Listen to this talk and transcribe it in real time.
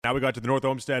Now we got to the North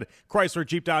Olmsted Chrysler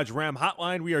Jeep Dodge Ram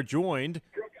hotline. We are joined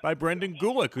by Brendan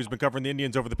Gulick, who's been covering the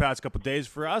Indians over the past couple of days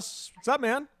for us. What's up,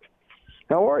 man?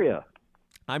 How are you?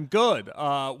 I'm good.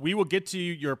 We will get to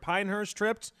your Pinehurst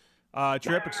trip.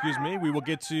 We will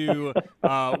get to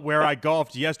where I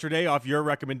golfed yesterday off your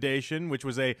recommendation, which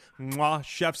was a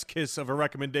chef's kiss of a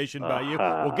recommendation by you.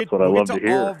 That's what I love to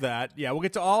hear. All of that. Yeah, we'll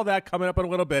get to all that coming up in a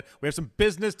little bit. We have some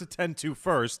business to tend to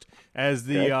first, as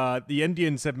the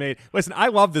Indians have made. Listen, I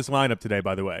love this lineup today,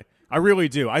 by the way. I really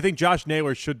do. I think Josh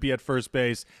Naylor should be at first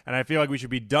base, and I feel like we should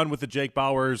be done with the Jake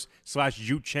Bauers /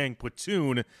 Yu Chang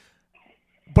platoon.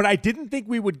 But I didn't think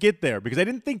we would get there because I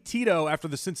didn't think Tito, after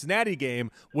the Cincinnati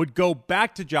game, would go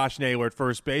back to Josh Naylor at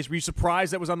first base. Were you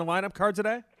surprised that was on the lineup card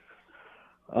today?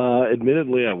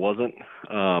 Admittedly, I wasn't.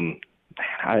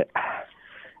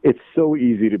 It's so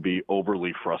easy to be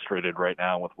overly frustrated right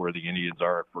now with where the Indians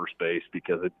are at first base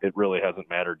because it really hasn't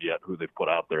mattered yet who they've put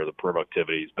out there. The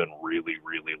productivity has been really,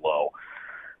 really low.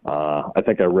 I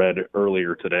think I read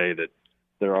earlier today that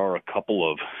there are a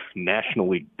couple of National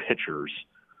League pitchers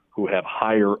who have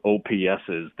higher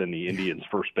OPSs than the Indians'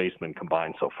 first baseman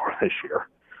combined so far this year.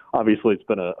 Obviously, it's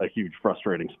been a huge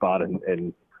frustrating spot, and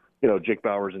you know, Jake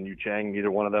Bauers and Yu Chang,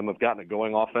 neither one of them have gotten it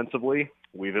going offensively.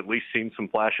 We've at least seen some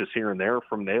flashes here and there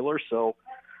from Naylor, so,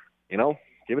 you know,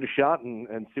 give it a shot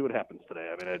and see what happens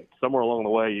today. I mean, somewhere along the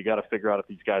way, you got to figure out if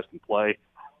these guys can play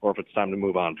or if it's time to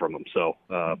move on from them. So,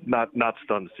 not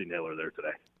stunned to see Naylor there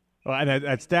today. Well, and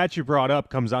that stat you brought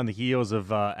up comes on the heels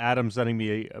of Adam sending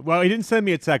me he didn't send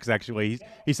me a text, actually.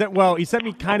 He sent me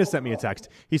a text.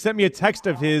 He sent me a text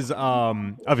of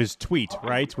his tweet,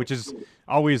 right, which is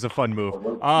always a fun move.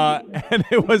 And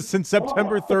it was since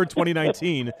September 3rd,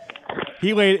 2019.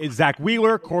 He laid Zach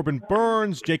Wheeler, Corbin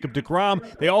Burns, Jacob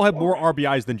deGrom. They all have more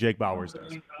RBIs than Jake Bauers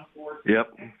does. Yep.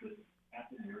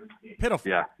 Pitiful.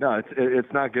 Yeah. No,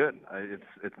 it's not good.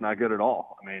 It's not good at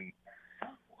all. I mean,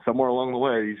 somewhere along the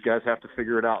way, these guys have to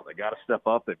figure it out. They got to step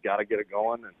up. They've got to get it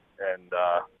going, and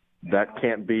that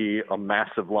can't be a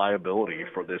massive liability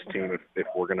for this team if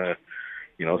we're going to,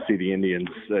 you know, see the Indians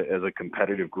as a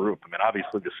competitive group. I mean,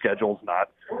 obviously the schedule's not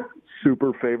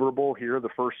super favorable here. The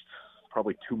first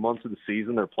probably 2 months of the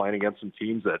season, they're playing against some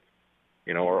teams that,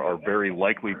 you know, are very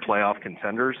likely playoff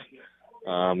contenders.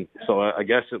 So I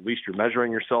guess at least you're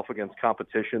measuring yourself against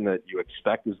competition that you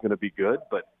expect is going to be good,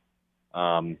 but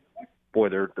boy,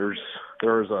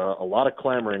 there's a lot of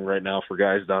clamoring right now for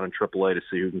guys down in AAA to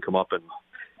see who can come up and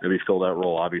maybe fill that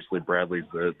role. Obviously, Bradley's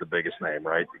the biggest name,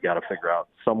 right? You got to figure out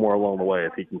somewhere along the way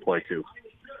if he can play too.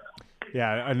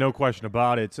 Yeah, no question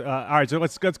about it. All right, so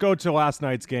let's go to last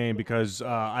night's game because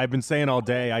I've been saying all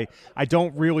day I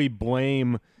don't really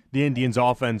blame the Indians'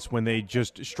 offense when they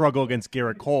just struggle against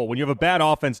Garrett Cole. When you have a bad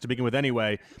offense to begin with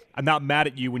anyway, I'm not mad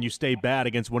at you when you stay bad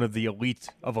against one of the elite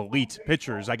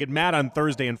pitchers. I get mad on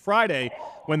Thursday and Friday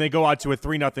when they go out to a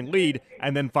 3-0 lead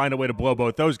and then find a way to blow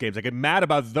both those games. I get mad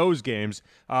about those games,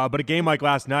 but a game like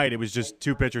last night, it was just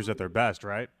two pitchers at their best,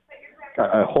 right?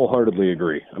 I wholeheartedly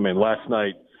agree. I mean, last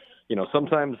night, you know,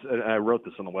 sometimes, and I wrote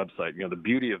this on the website, you know, the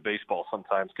beauty of baseball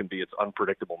sometimes can be its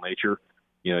unpredictable nature.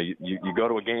 You know, you go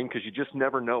to a game because you just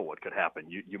never know what could happen.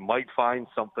 You might find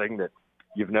something that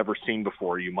you've never seen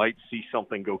before. You might see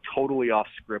something go totally off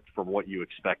script from what you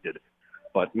expected.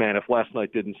 But, man, if last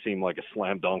night didn't seem like a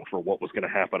slam dunk for what was going to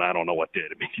happen, I don't know what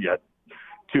did. I mean, you had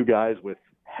two guys with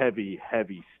heavy,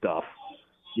 heavy stuff,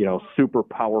 you know, super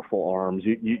powerful arms.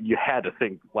 You had to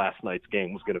think last night's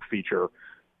game was going to feature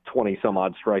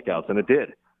 20-some-odd strikeouts, and it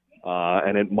did.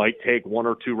 And it might take one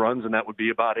or two runs, and that would be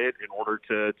about it in order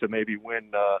to maybe win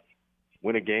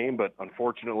a game. But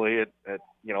unfortunately, it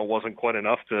you know, wasn't quite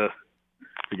enough to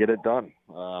get it done.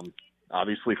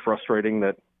 Obviously frustrating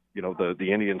that, you know,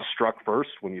 the Indians struck first.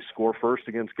 When you score first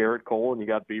against Garrett Cole and you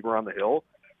got Bieber on the hill,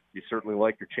 you certainly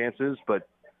like your chances. But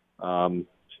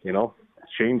you know,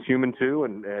 Shane's human too,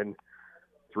 and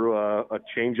threw a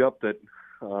changeup that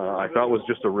I thought was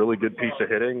just a really good piece of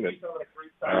hitting that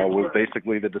was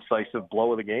basically the decisive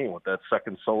blow of the game with that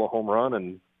second solo home run,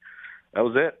 and that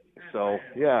was it. So,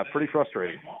 yeah, pretty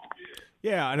frustrating.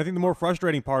 Yeah, and I think the more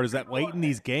frustrating part is that late in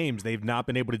these games, they've not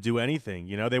been able to do anything.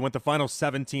 You know, they went the final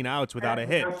 17 outs without a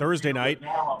hit. Thursday night,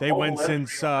 they had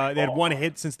one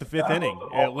hit since the fifth inning.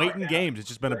 Late in games, it's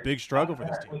just been a big struggle for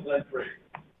this team.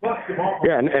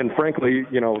 Yeah, and frankly,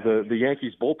 you know, the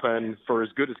Yankees bullpen, for as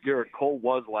good as Garrett Cole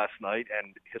was last night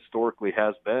and historically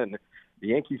has been, the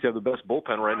Yankees have the best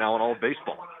bullpen right now in all of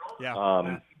baseball.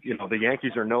 Yeah. You know, the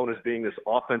Yankees are known as being this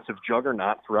offensive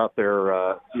juggernaut throughout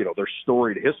their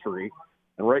storied history.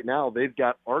 And right now they've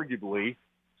got arguably,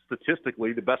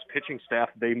 statistically, the best pitching staff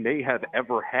they may have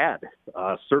ever had,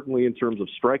 certainly in terms of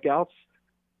strikeouts.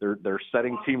 They're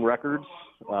setting team records.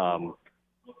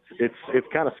 It's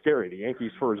kind of scary. The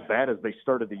Yankees, for as bad as they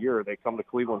started the year, they come to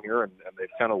Cleveland here and they've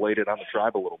kind of laid it on the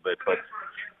Tribe a little bit. But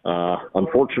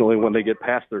unfortunately, when they get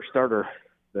past their starter,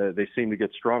 they seem to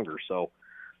get stronger. So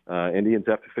Indians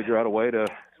have to figure out a way to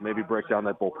maybe break down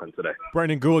that bullpen today.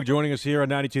 Brendan Gulick joining us here on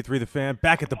 92.3 The Fan,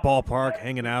 back at the ballpark,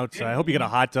 hanging out. I hope you get a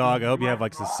hot dog. I hope you have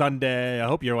like a sundae. I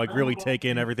hope you're like really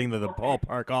taking everything that the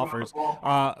ballpark offers.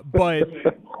 But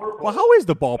well, how is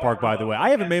the ballpark, by the way? I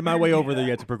haven't made my way over there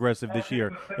yet to Progressive this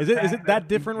year. Is it that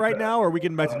different right now, or are we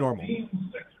getting back to normal?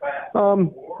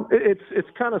 It's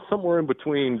kind of somewhere in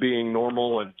between being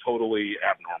normal and totally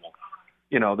abnormal.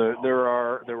 You know, there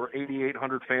were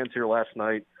 8,800 fans here last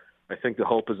night. I think the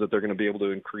hope is that they're going to be able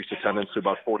to increase attendance to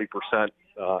about 40%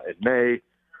 in May.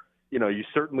 You know, you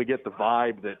certainly get the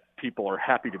vibe that people are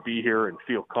happy to be here and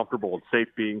feel comfortable and safe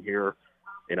being here.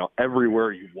 You know,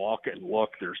 everywhere you walk and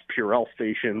look, there's Purell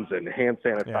stations and hand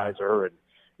sanitizer. And,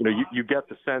 you know, you get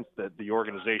the sense that the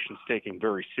organization's taking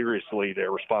very seriously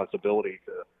their responsibility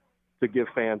to give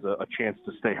fans a chance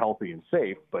to stay healthy and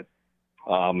safe. But,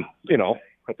 you know,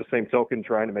 at the same token,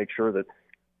 trying to make sure that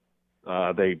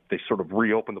they sort of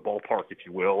reopen the ballpark, if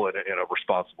you will, in a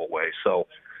responsible way. So,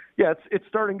 yeah, it's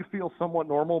starting to feel somewhat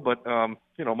normal, but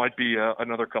you know, might be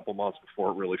another couple months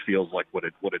before it really feels like what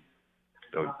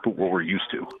we're used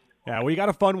to. Yeah, well, you got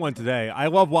a fun one today. I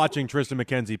love watching Triston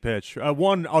McKenzie pitch.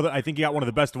 I think he got one of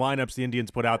the best lineups the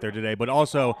Indians put out there today. But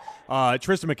also,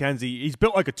 Triston McKenzie, he's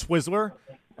built like a Twizzler.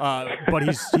 But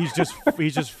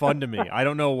he's just fun to me. I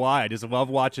don't know why. I just love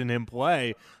watching him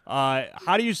play.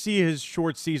 How do you see his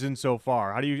short season so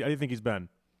far? How do you think he's been?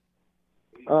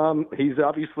 He's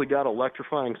obviously got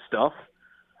electrifying stuff.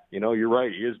 You know, you're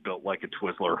right. He is built like a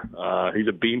Twizzler. He's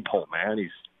a beanpole, man. He's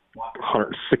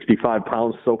 165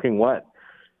 pounds soaking wet.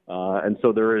 And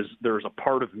so there's a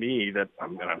part of me that,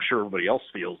 and I'm sure everybody else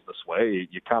feels this way.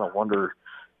 You kind of wonder,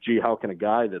 gee, how can a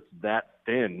guy that's that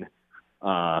thin,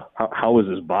 how is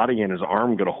his body and his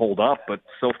arm going to hold up? But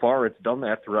so far it's done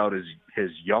that throughout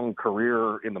his young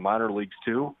career in the minor leagues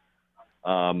too.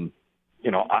 You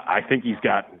know, I think he's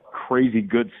got crazy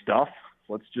good stuff.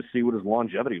 Let's just see what his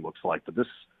longevity looks like. But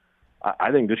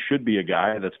I think this should be a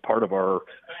guy that's part of our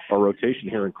rotation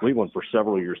here in Cleveland for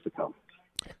several years to come.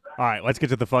 All right, let's get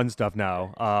to the fun stuff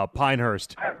now.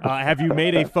 Pinehurst, have you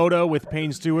made a photo with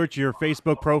Payne Stewart, your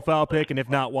Facebook profile pic? And if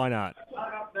not, why not?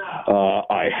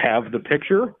 I have the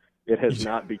picture. It has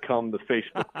not become the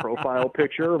Facebook profile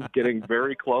picture. I'm getting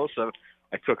very close.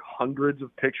 I took hundreds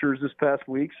of pictures this past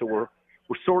week, so we're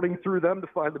sorting through them to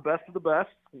find the best of the best,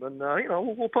 and then you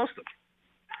know, we'll post them.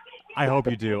 I hope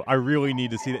you do. I really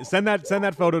need to see it. Send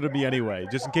that photo to me anyway,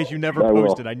 just in case you never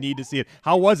posted. I need to see it.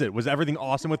 How was it? Was everything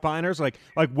awesome with Pinehurst? Like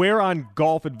where on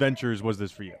golf adventures was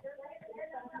this for you?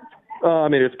 I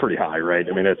mean, it's pretty high, right?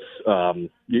 I mean,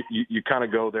 it's you kind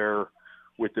of go there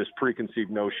with this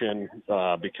preconceived notion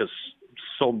because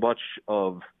so much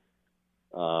of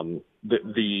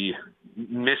the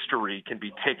mystery can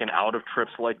be taken out of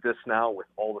trips like this now with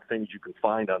all the things you can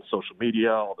find on social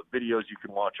media, all the videos you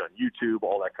can watch on YouTube,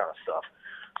 all that kind of stuff.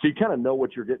 So you kind of know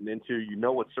what you're getting into. You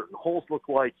know what certain holes look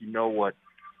like. You know what,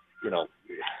 you know,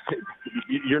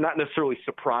 you're not necessarily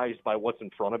surprised by what's in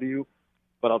front of you.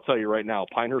 But I'll tell you right now,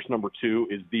 Pinehurst number 2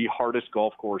 is the hardest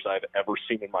golf course I've ever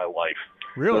seen in my life.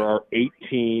 Really? There are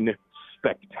 18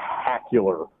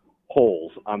 spectacular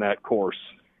holes on that course,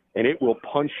 and it will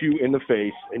punch you in the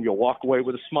face, and you'll walk away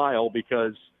with a smile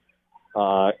because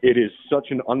it is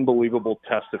such an unbelievable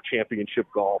test of championship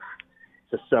golf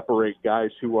to separate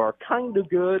guys who are kind of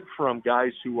good from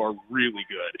guys who are really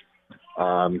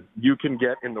good. You can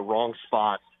get in the wrong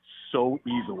spot so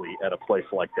easily at a place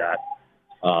like that.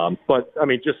 But, I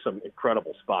mean, just some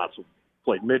incredible spots. We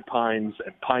played Mid-Pines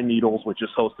and Pine Needles, which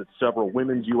just hosted several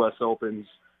women's U.S. Opens,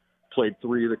 played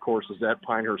 3 of the courses at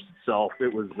Pinehurst itself.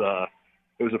 It was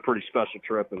a pretty special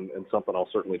trip and something I'll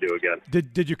certainly do again.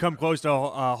 Did you come close to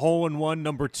a hole-in-one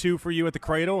number 2 for you at the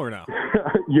Cradle or no?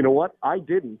 You know what? I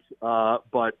didn't,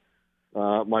 but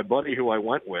my buddy who I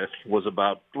went with was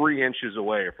about 3 inches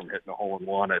away from hitting a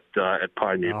hole-in-one at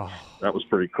Pine Needles. Oh. That was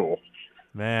pretty cool.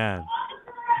 Man.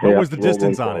 What was the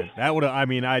distance on it? That would, I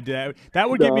mean, that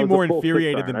would get me more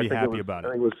infuriated than be happy about it.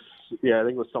 I think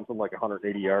it was something like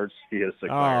 180 yards. He hit a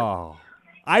 6-iron. Oh,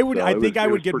 I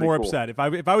would get more upset if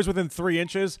I was within 3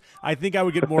 inches. I think I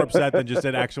would get more upset than just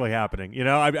it actually happening. You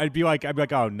know, I'd be like,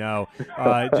 oh no,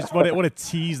 just what a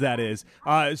tease that is.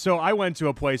 So I went to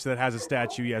a place that has a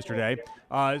statue yesterday.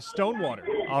 Stonewater,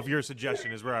 off your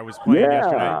suggestion, is where I was playing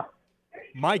yesterday.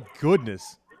 My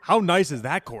goodness, how nice is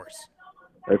that course?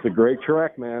 It's a great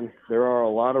track, man. There are a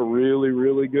lot of really,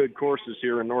 really good courses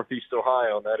here in Northeast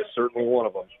Ohio, and that is certainly one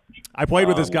of them. I played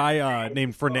with this guy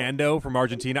named Fernando from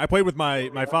Argentina. I played with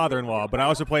my father-in-law, but I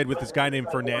also played with this guy named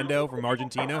Fernando from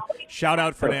Argentina. Shout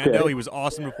out Fernando. Okay. He was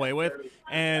awesome to play with.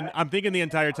 And I'm thinking the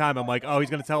entire time, I'm like, oh, he's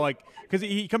going to tell, like, because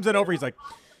he comes in over, he's like,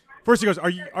 first he goes, are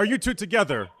you two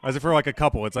together? As if we're like a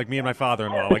couple. It's like me and my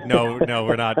father-in-law. Like, no,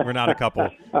 we're not a couple.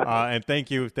 And thank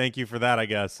you for that, I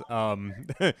guess.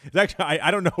 It's actually,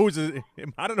 I don't know who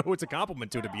it's a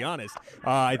compliment to be honest.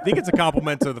 I think it's a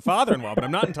compliment to the father-in-law, but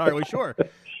I'm not entirely sure.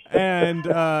 And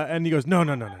he goes, no.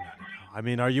 I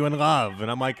mean, are you in love?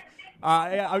 And I'm like,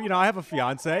 I have a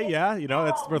fiance. Yeah,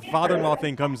 that's where the father-in-law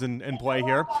thing comes in play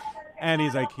here. And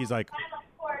he's like,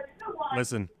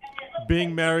 listen,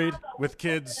 being married with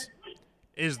kids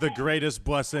is the greatest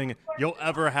blessing you'll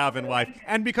ever have in life.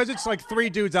 And because it's like 3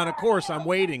 dudes on a course, I'm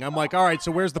waiting. I'm like, all right,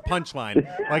 so where's the punchline?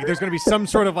 Like, there's going to be some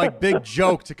sort of like big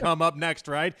joke to come up next,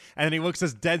 right? And then he looks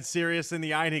us dead serious in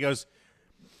the eye and he goes,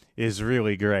 is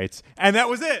really great. And that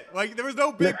was it. Like, there was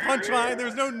no big punchline. There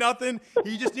was no nothing.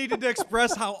 He just needed to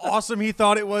express how awesome he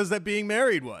thought it was that being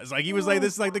married was. Like, he was like,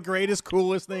 this is like the greatest,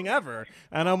 coolest thing ever.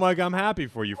 And I'm like, I'm happy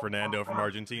for you, Fernando from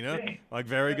Argentina. Like,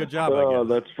 very good job, I guess.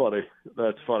 That's funny.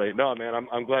 That's funny. No, man,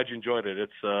 I'm glad you enjoyed it.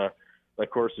 It's that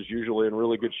course is usually in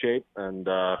really good shape and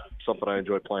something I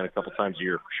enjoy playing a couple times a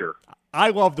year for sure.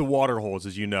 I love the water holes,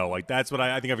 as you know. Like, that's what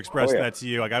I think I've expressed that to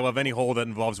you. Like, I love any hole that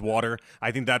involves water.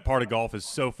 I think that part of golf is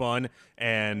so fun.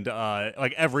 And,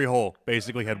 like, every hole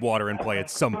basically had water in play at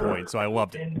some point. So I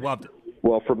loved it.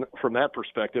 Well, from that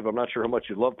perspective, I'm not sure how much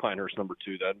you love Pinehurst number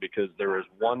 2 then, because there is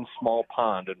one small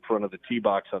pond in front of the tee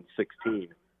box on 16.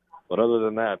 But other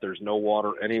than that, there's no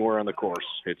water anywhere on the course.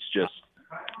 It's just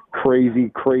crazy,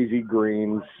 crazy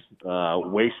greens,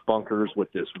 waste bunkers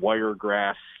with this wire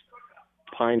grass,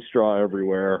 pine straw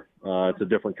everywhere. It's a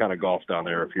different kind of golf down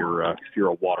there if you're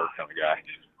a water kind of guy.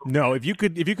 No, if you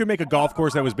could make a golf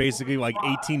course that was basically like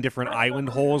 18 different island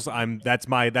holes, that's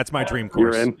my dream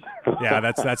course. You're in. Yeah,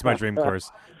 that's my dream course.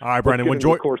 All right, Brendan, Let's get enjoy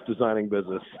into the course designing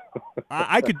business.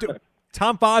 I could do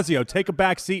Tom Fazio, take a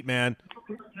back seat, man.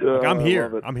 Like, I'm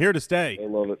here. I'm here to stay. I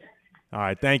love it. All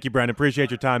right, thank you, Brendan.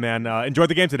 Appreciate your time, man. Enjoy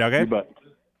the game today, okay? You bet.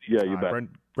 Yeah, you bet.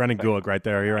 Brendan Gulick right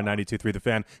there here on 92.3 The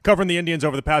Fan. Covering the Indians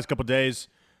over the past couple days.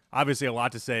 Obviously a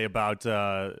lot to say about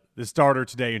the starter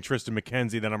today in Triston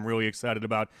McKenzie that I'm really excited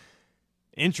about.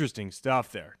 Interesting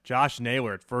stuff there. Josh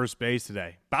Naylor at first base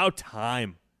today. About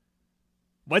time.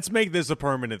 Let's make this a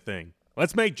permanent thing.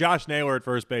 Let's make Josh Naylor at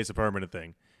first base a permanent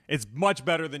thing. It's much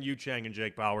better than Yu Chang and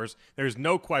Jake Bauers. There's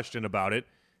no question about it.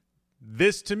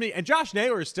 This, to me, and Josh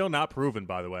Naylor is still not proven,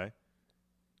 by the way.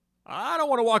 I don't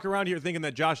want to walk around here thinking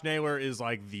that Josh Naylor is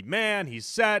like the man. He's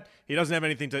set. He doesn't have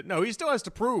anything to – no, he still has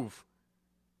to prove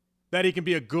that he can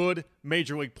be a good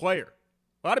major league player.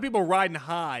 A lot of people riding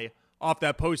high off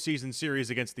that postseason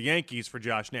series against the Yankees for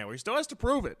Josh Naylor. He still has to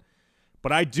prove it.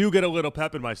 But I do get a little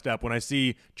pep in my step when I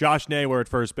see Josh Naylor at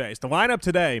first base. The lineup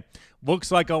today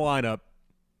looks like a lineup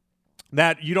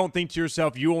that you don't think to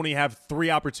yourself, you only have 3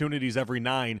 opportunities every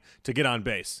 9 to get on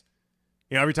base.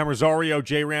 You know, every time Rosario,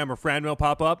 J-Ram, or Franmil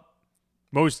pop up,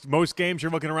 most games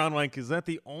you're looking around like, is that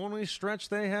the only stretch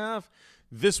they have?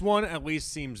 This one at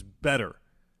least seems better.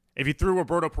 If you threw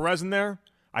Roberto Perez in there,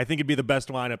 I think it'd be the best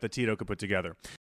lineup that Tito could put together.